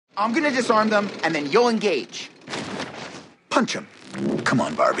I'm gonna disarm them, and then you'll engage. Punch him. Come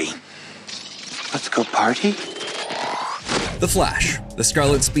on, Barbie. Let's go party? The Flash, the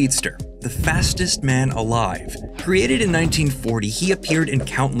Scarlet Speedster, the fastest man alive. Created in 1940, he appeared in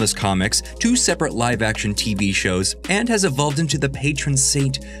countless comics, 2 separate live-action TV shows, and has evolved into the patron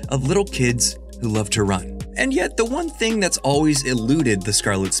saint of little kids who love to run. And yet, the one thing that's always eluded the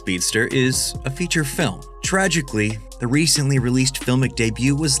Scarlet Speedster is a feature film. Tragically, the recently released filmic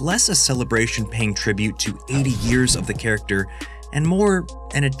debut was less a celebration paying tribute to 80 years of the character and more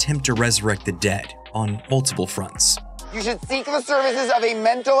an attempt to resurrect the dead on multiple fronts. You should seek the services of a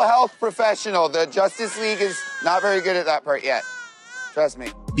mental health professional. The Justice League is not very good at that part yet. Trust me.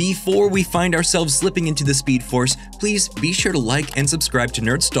 Before we find ourselves slipping into the Speed Force, please be sure to like and subscribe to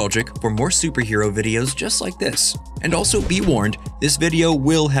Nerdstalgic for more superhero videos just like this. And also be warned, this video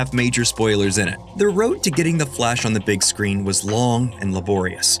will have major spoilers in it. The road to getting the Flash on the big screen was long and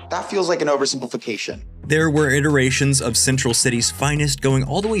laborious. That feels like an oversimplification. There were iterations of Central City's finest going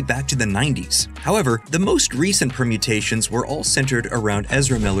all the way back to the 90s. However, the most recent permutations were all centered around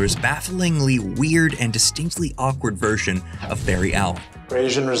Ezra Miller's bafflingly weird and distinctly awkward version of Barry Allen.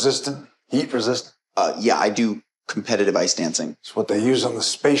 Abrasion resistant? Heat resistant? Yeah, I do competitive ice dancing. It's what they use on the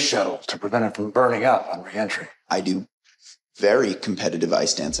space shuttle to prevent it from burning up on re-entry. I do very competitive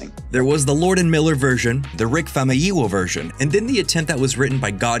ice dancing. There was the Lord and Miller version, the Rick Famuyiwa version, and then the attempt that was written by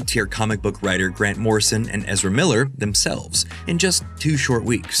god-tier comic book writer Grant Morrison and Ezra Miller themselves in just 2 short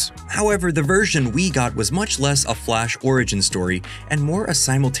weeks. However, the version we got was much less a Flash origin story and more a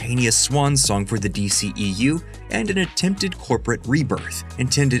simultaneous swan song for the DCEU and an attempted corporate rebirth,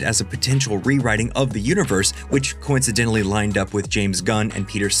 intended as a potential rewriting of the universe, which coincidentally lined up with James Gunn and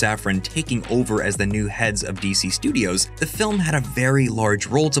Peter Safran taking over as the new heads of DC Studios. The film had a very large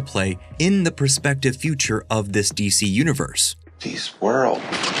role to play in the prospective future of this DC universe. These worlds,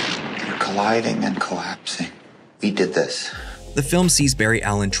 they're colliding and collapsing. We did this. The film sees Barry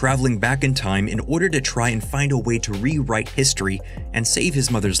Allen traveling back in time in order to try and find a way to rewrite history and save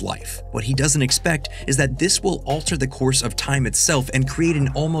his mother's life. What he doesn't expect is that this will alter the course of time itself and create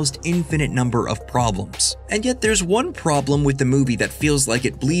an almost infinite number of problems. And yet there's one problem with the movie that feels like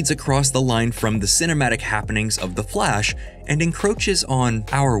it bleeds across the line from the cinematic happenings of The Flash and encroaches on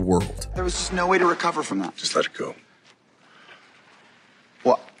our world. There was just no way to recover from that. Just let it go.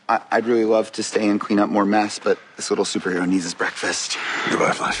 Well, I'd really love to stay and clean up more mess, but this little superhero needs his breakfast.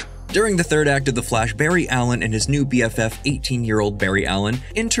 Goodbye, Flash. During the 3rd act of The Flash, Barry Allen and his new BFF, 18-year-old Barry Allen,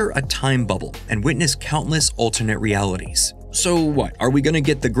 enter a time bubble and witness countless alternate realities. So what, are we gonna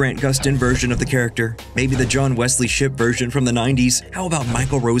get the Grant Gustin version of the character? Maybe the John Wesley Shipp version from the 90s? How about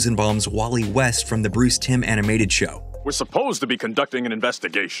Michael Rosenbaum's Wally West from the Bruce Timm animated show? We're supposed to be conducting an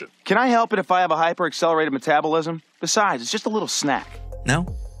investigation. Can I help it if I have a hyper-accelerated metabolism? Besides, it's just a little snack. No?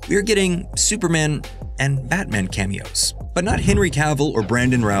 We're getting Superman and Batman cameos. But not Henry Cavill or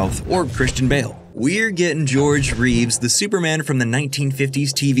Brandon Routh or Christian Bale. We're getting George Reeves, the Superman from the 1950s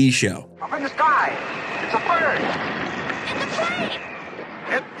TV show. Up in the sky! It's a bird! It's a plane!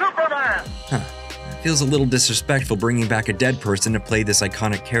 It's Superman! Huh. Feels a little disrespectful bringing back a dead person to play this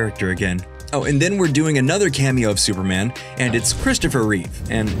iconic character again. Oh, and then we're doing another cameo of Superman, and it's Christopher Reeve,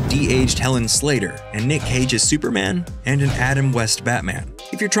 and de-aged Helen Slater, and Nick Cage as Superman, and an Adam West Batman.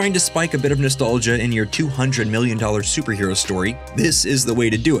 If you're trying to spike a bit of nostalgia in your $200 million superhero story, this is the way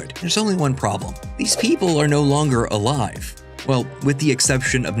to do it. There's only one problem. These people are no longer alive. Well, with the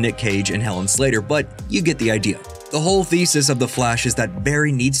exception of Nick Cage and Helen Slater, but you get the idea. The whole thesis of The Flash is that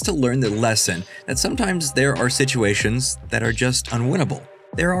Barry needs to learn the lesson that sometimes there are situations that are just unwinnable.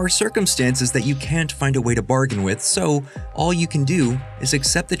 There are circumstances that you can't find a way to bargain with, so all you can do is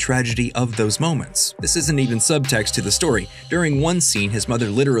accept the tragedy of those moments. This isn't even subtext to the story. During one scene, his mother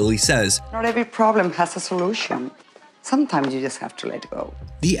literally says, "Not every problem has a solution. Sometimes you just have to let go."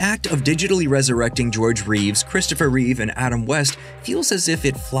 The act of digitally resurrecting George Reeves, Christopher Reeve, and Adam West feels as if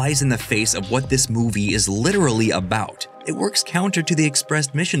it flies in the face of what this movie is literally about. It works counter to the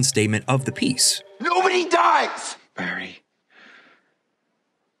expressed mission statement of the piece. Nobody dies! Barry.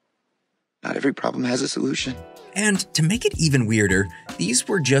 Not every problem has a solution. And to make it even weirder, these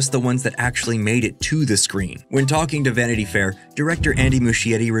were just the ones that actually made it to the screen. When talking to Vanity Fair, director Andy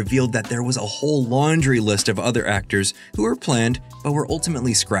Muschietti revealed that there was a whole laundry list of other actors who were planned but were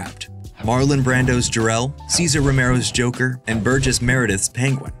ultimately scrapped. Marlon Brando's Jor-El, Cesar Romero's Joker, and Burgess Meredith's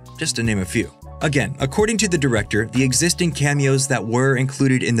Penguin, just to name a few. Again, according to the director, the existing cameos that were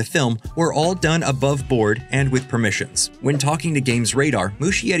included in the film were all done above board and with permissions. When talking to Games Radar,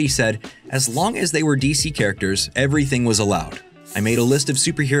 Muschietti said, "As long as they were DC characters, everything was allowed. I made a list of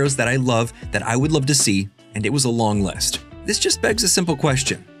superheroes that I love, that I would love to see, and it was a long list." This just begs a simple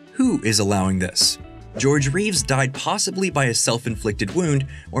question. who is allowing this? George Reeves died possibly by a self-inflicted wound,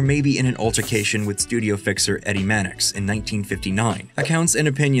 or maybe in an altercation with studio fixer Eddie Mannix in 1959. Accounts and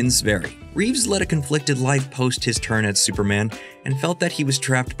opinions vary. Reeves led a conflicted life post his turn as Superman and felt that he was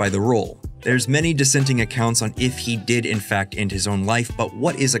trapped by the role. There's many dissenting accounts on if he did in fact end his own life, but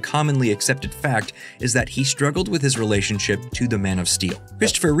what is a commonly accepted fact is that he struggled with his relationship to the Man of Steel.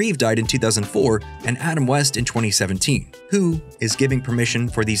 Christopher Reeve died in 2004 and Adam West in 2017. Who is giving permission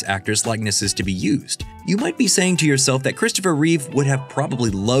for these actors' likenesses to be used? You might be saying to yourself that Christopher Reeve would have probably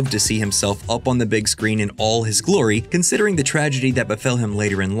loved to see himself up on the big screen in all his glory, considering the tragedy that befell him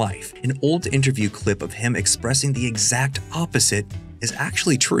later in life. An old interview clip of him expressing the exact opposite is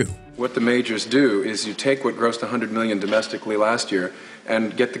actually true. What the majors do is you take what grossed $100 million domestically last year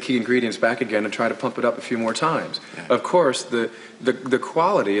and get the key ingredients back again and try to pump it up a few more times. Of course, the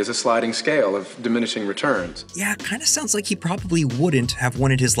quality is a sliding scale of diminishing returns. Yeah, kind of sounds like he probably wouldn't have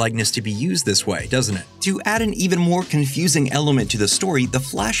wanted his likeness to be used this way, doesn't it? To add an even more confusing element to the story, The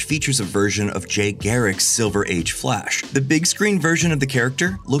Flash features a version of Jay Garrick's Silver Age Flash. The big screen version of the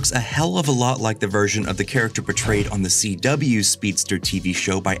character looks a hell of a lot like the version of the character portrayed on the CW Speedster TV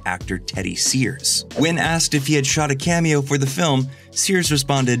show by actor Teddy Sears. When asked if he had shot a cameo for the film, Sears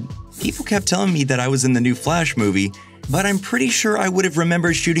responded, "People kept telling me that I was in the new Flash movie, but I'm pretty sure I would have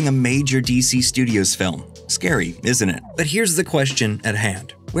remembered shooting a major DC Studios film." Scary, isn't it? But here's the question at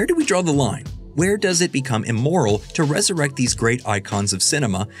hand. Where do we draw the line? Where does it become immoral to resurrect these great icons of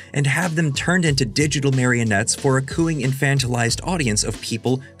cinema and have them turned into digital marionettes for a cooing, infantilized audience of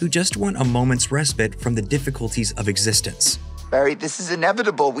people who just want a moment's respite from the difficulties of existence? Barry, this is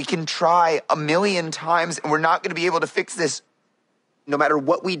inevitable. We can try 1,000,000 times and we're not going to be able to fix this no matter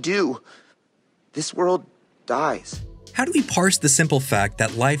what we do. This world dies. How do we parse the simple fact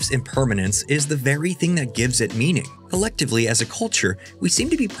that life's impermanence is the very thing that gives it meaning? Collectively, as a culture, we seem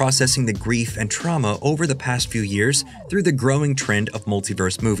to be processing the grief and trauma over the past few years through the growing trend of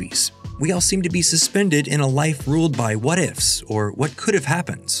multiverse movies. We all seem to be suspended in a life ruled by what-ifs, or what could have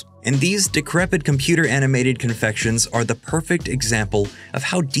happened. And these decrepit computer-animated confections are the perfect example of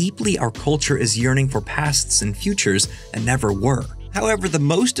how deeply our culture is yearning for pasts and futures that never were. However, the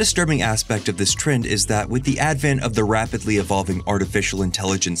most disturbing aspect of this trend is that with the advent of the rapidly evolving artificial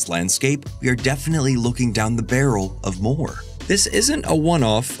intelligence landscape, we are definitely looking down the barrel of more. This isn't a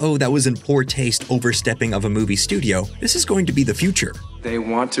one-off, oh that was in poor taste overstepping of a movie studio. This is going to be the future. They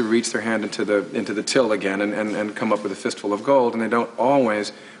want to reach their hand into the till again and come up with a fistful of gold, and they don't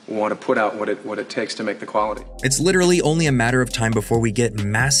always want to put out what it takes to make the quality. It's literally only a matter of time before we get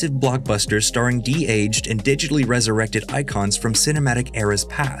massive blockbusters starring de-aged and digitally resurrected icons from cinematic eras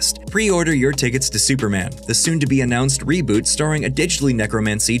past. Pre-order your tickets to Superman, the soon-to-be-announced reboot starring a digitally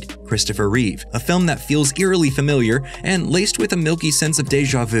necromancied Christopher Reeve, a film that feels eerily familiar and laced with a milky sense of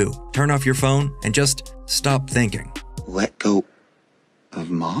deja vu. Turn off your phone and just stop thinking. Let go of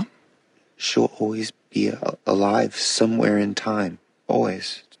Mom? She'll always be alive somewhere in time.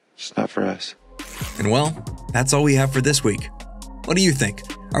 Always. Just not for us. And well, that's all we have for this week. What do you think?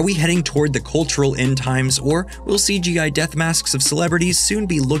 Are we heading toward the cultural end times, or will CGI death masks of celebrities soon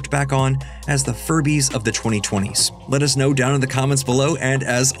be looked back on as the Furbies of the 2020s? Let us know down in the comments below, and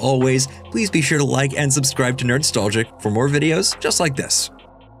as always, please be sure to like and subscribe to Nerdstalgic for more videos just like this.